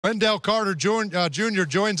Wendell Carter Jr.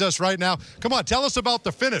 joins us right now. Come on, tell us about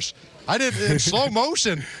the finish. I did in slow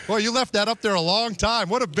motion. Boy, you left that up there a long time.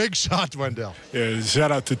 What a big shot, Wendell. Yeah,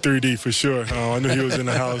 shout out to 3D for sure. I knew he was in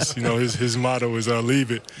the house. You know, his motto is leave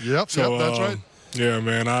it. Yep, that's right. Yeah,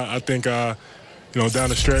 man, I think, you know, down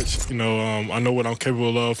the stretch, you know, I know what I'm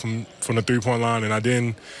capable of from the three-point line, and I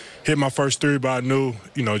didn't hit my first three, but I knew,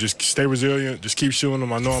 you know, just stay resilient, just keep shooting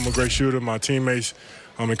them. I know I'm a great shooter. My teammates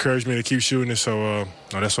encouraged me to keep shooting it, so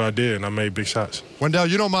that's what I did, and I made big shots. Wendell,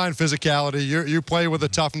 you don't mind physicality. You play with a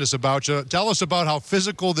toughness about you. Tell us about how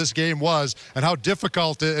physical this game was and how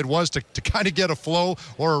difficult it was to kind of get a flow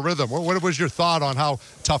or a rhythm. What was your thought on how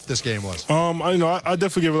tough this game was? I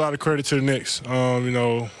definitely give a lot of credit to the Knicks. You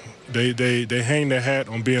know, they hang their hat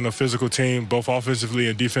on being a physical team, both offensively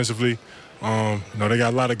and defensively. You know, they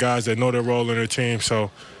got a lot of guys that know their role in their team,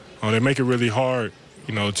 so they make it really hard,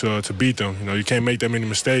 you know, to beat them. You know, you can't make that many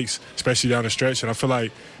mistakes, especially down the stretch. And I feel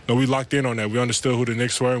like, you know, we locked in on that. We understood who the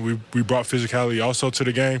Knicks were, and we brought physicality also to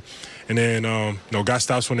the game. And then, you know, got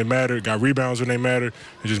stops when they mattered, got rebounds when they mattered,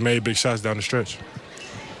 and just made big shots down the stretch.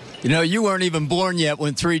 You know, you weren't even born yet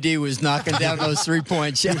when 3D was knocking down those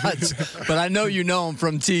three-point shots. But I know you know him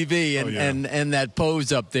from TV and that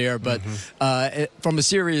pose up there. But from a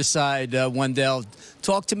serious side, Wendell,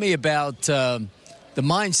 talk to me about the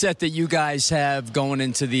mindset that you guys have going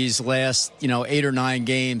into these last, 8 or 9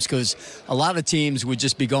 games, because a lot of teams would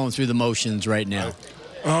just be going through the motions right now.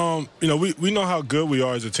 You know, we know how good we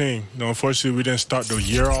are as a team. You know, unfortunately, we didn't start the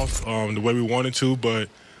year off the way we wanted to, but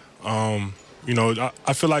you know,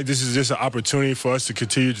 I feel like this is just an opportunity for us to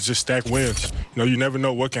continue to just stack wins. You know, you never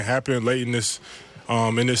know what can happen late in this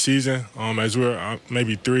season, as we're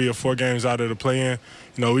maybe 3 or 4 games out of the play-in.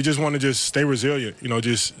 You know, we just want to just stay resilient. You know,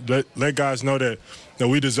 just let guys know that, you know,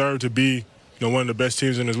 we deserve to be, you know, one of the best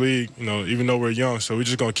teams in this league, you know, even though we're young. So we're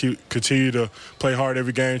just going to continue to play hard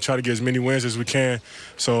every game, try to get as many wins as we can.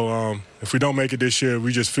 So if we don't make it this year,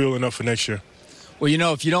 we just feel enough for next year. Well, you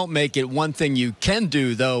know, if you don't make it, one thing you can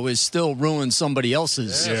do, though, is still ruin somebody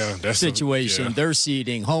else's situation, their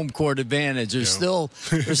seeding, home court advantage. There's still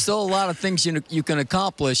a lot of things you can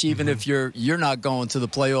accomplish, even if you're not going to the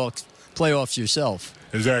playoffs yourself.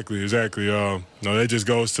 Exactly. No, that just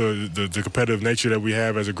goes to the competitive nature that we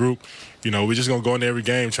have as a group. You know, we're just going to go into every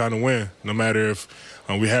game trying to win, no matter if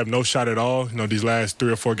we have no shot at all, you know, these last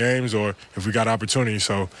 3 or 4 games, or if we got opportunity.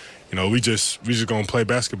 So, you know, we just going to play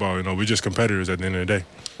basketball. You know, we're just competitors at the end of the day.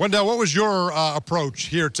 Wendell, what was your approach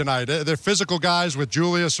here tonight? They're physical guys with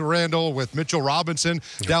Julius Randle, with Mitchell Robinson.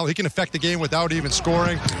 Dell, he can affect the game without even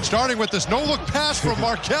scoring. Starting with this no-look pass from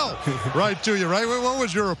Markelle right to you, right? What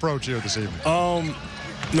was your approach here this evening?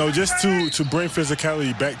 No, just to bring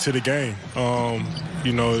physicality back to the game.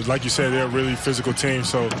 You know, like you said, they're a really physical team,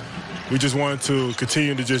 so we just wanted to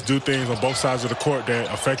continue to just do things on both sides of the court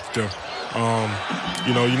that affected them.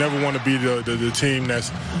 You know, you never want to be the team that's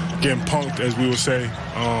getting punked, as we would say,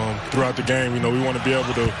 throughout the game. You know, we want to be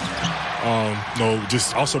able to, you know,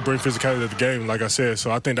 just also bring physicality to the game, like I said. So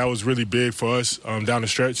I think that was really big for us down the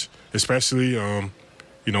stretch, especially,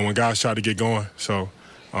 you know, when guys try to get going. So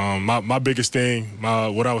my biggest thing,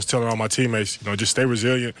 what I was telling all my teammates, you know, just stay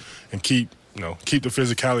resilient and keep the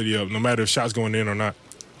physicality up, no matter if shots going in or not.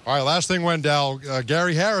 All right, last thing, Wendell.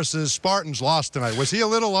 Gary Harris's Spartans lost tonight. Was he a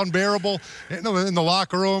little unbearable in the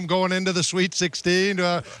locker room going into the Sweet 16?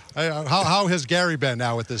 How has Gary been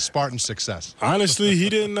now with his Spartan success? Honestly, he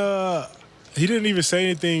didn't even say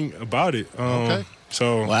anything about it. Okay.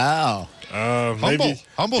 So wow.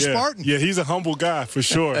 Humble Spartan. Yeah, he's a humble guy for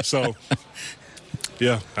sure. So.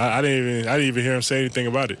 Yeah, I didn't even hear him say anything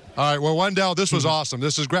about it. All right, well, Wendell, this was awesome.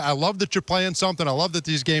 This is great. I love that you're playing something. I love that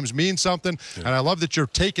these games mean something, and I love that you're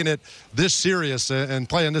taking it this serious and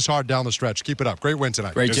playing this hard down the stretch. Keep it up. Great win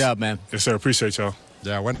tonight. Great job, man. Yes, sir. Appreciate y'all.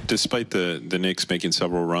 Yeah. Despite the Knicks making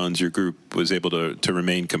several runs, your group was able to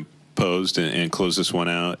remain composed and close this one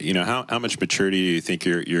out. You know, how much maturity do you think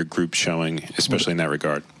your group's showing, especially in that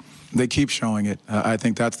regard? They keep showing it. I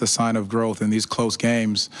think that's the sign of growth in these close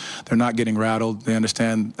games. They're not getting rattled. They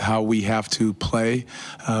understand how we have to play,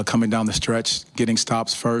 coming down the stretch, getting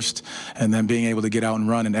stops first, and then being able to get out and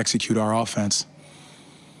run and execute our offense.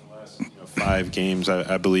 The last 5 games,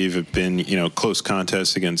 I believe, have been close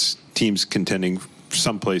contests against teams contending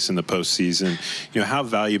someplace in the postseason. You know, how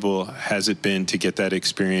valuable has it been to get that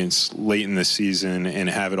experience late in the season and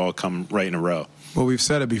have it all come right in a row? Well, we've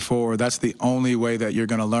said it before. That's the only way that you're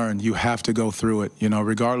going to learn. You have to go through it. You know,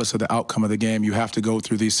 regardless of the outcome of the game, you have to go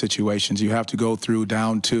through these situations. You have to go through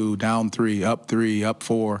down 2, down 3, up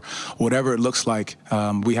 4, whatever it looks like.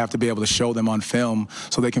 We have to be able to show them on film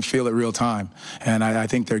so they can feel it real time. And I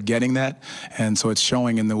think they're getting that. And so it's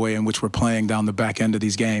showing in the way in which we're playing down the back end of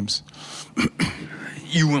these games.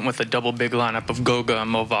 You went with a double big lineup of Goga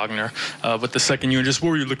and Mo Wagner with the second unit. Just what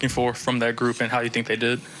were you looking for from that group and how do you think they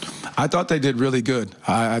did? I thought they did really good.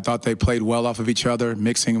 I thought they played well off of each other,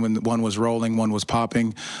 mixing when one was rolling, one was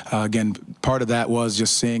popping. Again, part of that was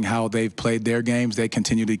just seeing how they've played their games. They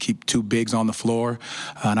continue to keep 2 bigs on the floor,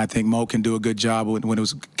 and I think Mo can do a good job when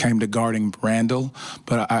it came to guarding Randall.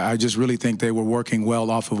 But I just really think they were working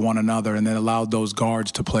well off of one another and then allowed those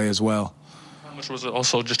guards to play as well. Was it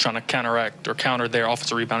also just trying to counteract or counter their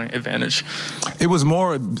offensive rebounding advantage? It was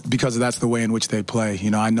more because that's the way in which they play. You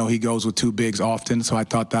know, I know he goes with 2 bigs often, so I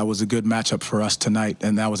thought that was a good matchup for us tonight,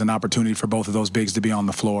 and that was an opportunity for both of those bigs to be on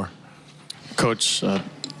the floor. Coach,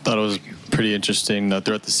 thought it was pretty interesting that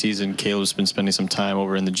throughout the season, Caleb's been spending some time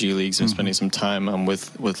over in the G Leagues and spending some time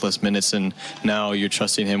with less minutes, and now you're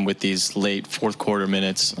trusting him with these late fourth quarter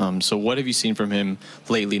minutes. So what have you seen from him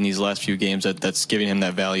lately in these last few games that's giving him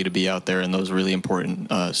that value to be out there in those really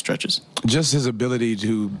important stretches? Just his ability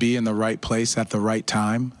to be in the right place at the right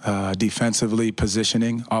time, defensively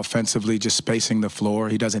positioning, offensively just spacing the floor.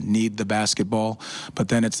 He doesn't need the basketball, but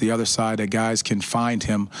then it's the other side that guys can find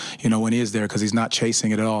him, you know, when he is there because he's not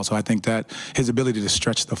chasing it at all. So I think that his ability to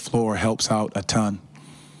stretch the floor helps out a ton.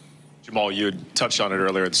 Jamahl, you had touched on it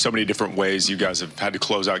earlier. There's so many different ways you guys have had to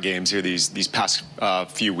close out games here these past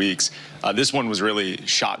few weeks. This one was really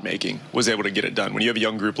shot making, was able to get it done. When you have a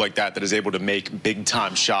young group like that is able to make big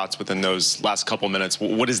time shots within those last couple minutes,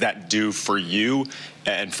 what does that do for you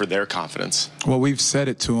and for their confidence? Well, we've said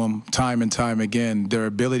it to them time and time again, their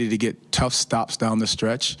ability to get tough stops down the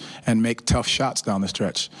stretch and make tough shots down the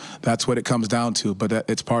stretch. That's what it comes down to, but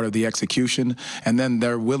it's part of the execution. And then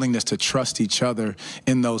their willingness to trust each other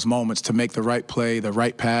in those moments to make the right play, the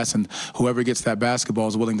right pass, and whoever gets that basketball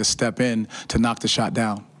is willing to step in to knock the shot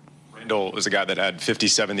down. Wendell was a guy that had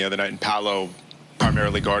 57 the other night, and Paolo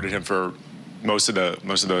primarily guarded him for most of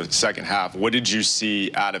the second half. What did you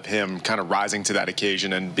see out of him kind of rising to that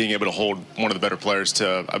occasion and being able to hold one of the better players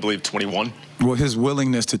to, I believe, 21? Well, his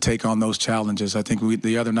willingness to take on those challenges. I think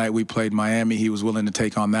the other night we played Miami. He was willing to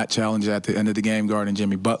take on that challenge at the end of the game, guarding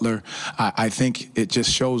Jimmy Butler. I think it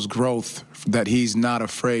just shows growth that he's not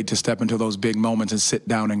afraid to step into those big moments and sit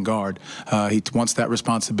down and guard. He wants that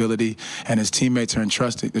responsibility, and his teammates are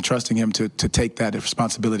entrusting him to take that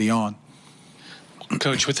responsibility on.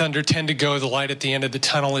 Coach, with under 10 to go, the light at the end of the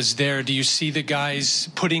tunnel is there. Do you see the guys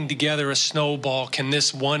putting together a snowball? Can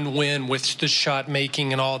this one win with the shot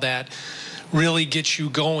making and all that really get you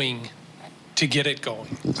going to get it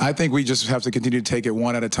going? I think we just have to continue to take it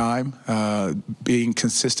one at a time, being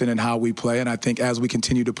consistent in how we play. And I think as we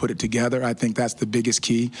continue to put it together, I think that's the biggest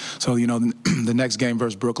key. So, you know, the next game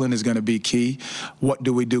versus Brooklyn is going to be key. What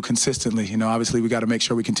do we do consistently? You know, obviously we got to make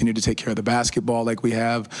sure we continue to take care of the basketball like we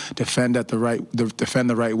have, defend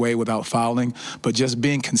the right way without fouling, but just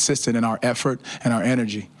being consistent in our effort and our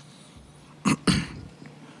energy.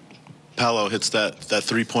 Paolo hits that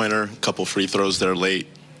three-pointer, a couple free throws there late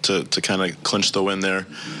to kind of clinch the win there.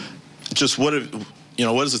 Just what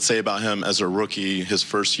does it say about him as a rookie, his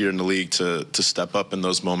first year in the league, to step up in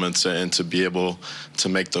those moments and to be able to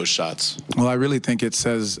make those shots? Well, I really think it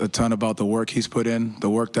says a ton about the work he's put in, the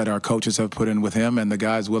work that our coaches have put in with him, and the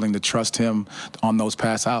guys willing to trust him on those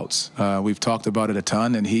pass outs. We've talked about it a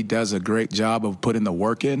ton, and he does a great job of putting the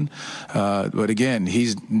work in. But again,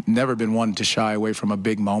 he's never been one to shy away from a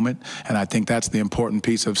big moment, and I think that's the important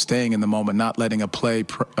piece of staying in the moment, not letting a play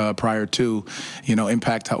prior to,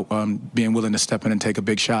 impact being willing to step in and take a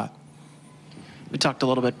big shot. We talked a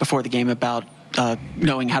little bit before the game about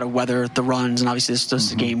knowing how to weather the runs, and obviously this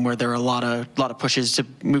is a game where there are a lot of pushes to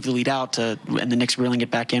move the lead out, and the Knicks reeling it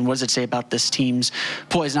back in. What does it say about this team's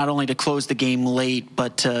poise, not only to close the game late,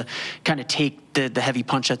 but to kind of take the heavy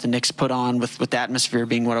punch that the Knicks put on with the atmosphere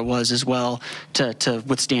being what it was as well, to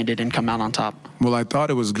withstand it and come out on top? Well, I thought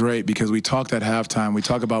it was great because we talked at halftime. We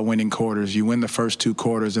talk about winning quarters. You win the first 2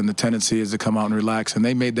 quarters, and the tendency is to come out and relax. And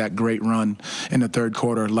they made that great run in the third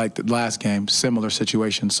quarter like the last game, similar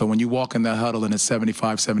situation. So when you walk in that huddle and it's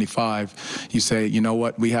 75-75, you say, you know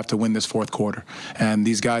what, we have to win this fourth quarter. And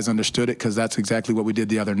these guys understood it because that's exactly what we did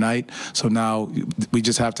the other night. So now we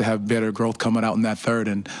just have to have better growth coming out in that third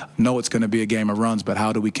and know it's going to be a game of runs, but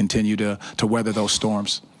how do we continue to weather those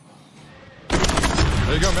storms?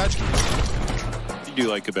 There you go, Magic. What do you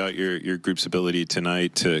like about your group's ability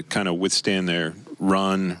tonight to kind of withstand their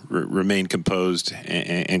run, remain composed,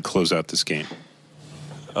 and close out this game?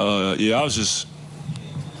 Yeah, I was just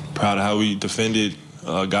proud of how we defended.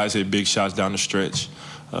 Guys hit big shots down the stretch.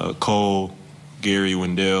 Cole, Gary,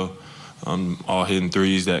 Wendell, all hitting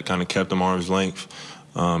threes that kind of kept them arm's length.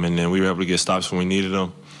 And then we were able to get stops when we needed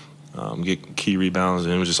them, get key rebounds,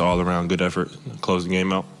 and it was just all around good effort to close the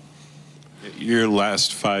game out. Your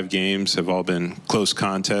last 5 games have all been close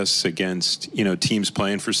contests against, teams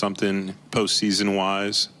playing for something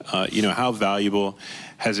postseason-wise. How valuable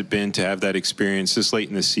has it been to have that experience this late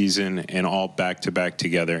in the season and all back-to-back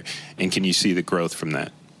together? And can you see the growth from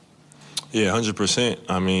that? Yeah, 100%.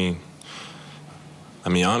 I mean,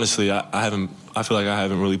 honestly, I feel like I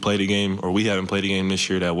haven't really played a game, or we haven't played a game this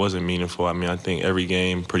year that wasn't meaningful. I mean, I think every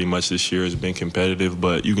game pretty much this year has been competitive,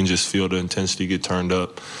 but you can just feel the intensity get turned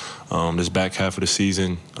up. This back half of the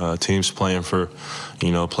season, teams playing for,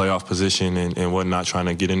 playoff position and whatnot, trying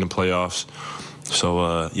to get into playoffs.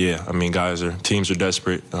 So, yeah, I mean, teams are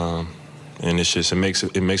desperate, and it makes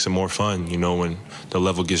it more fun, when the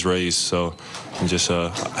level gets raised. So I'm just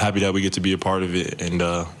happy that we get to be a part of it and,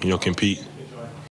 compete.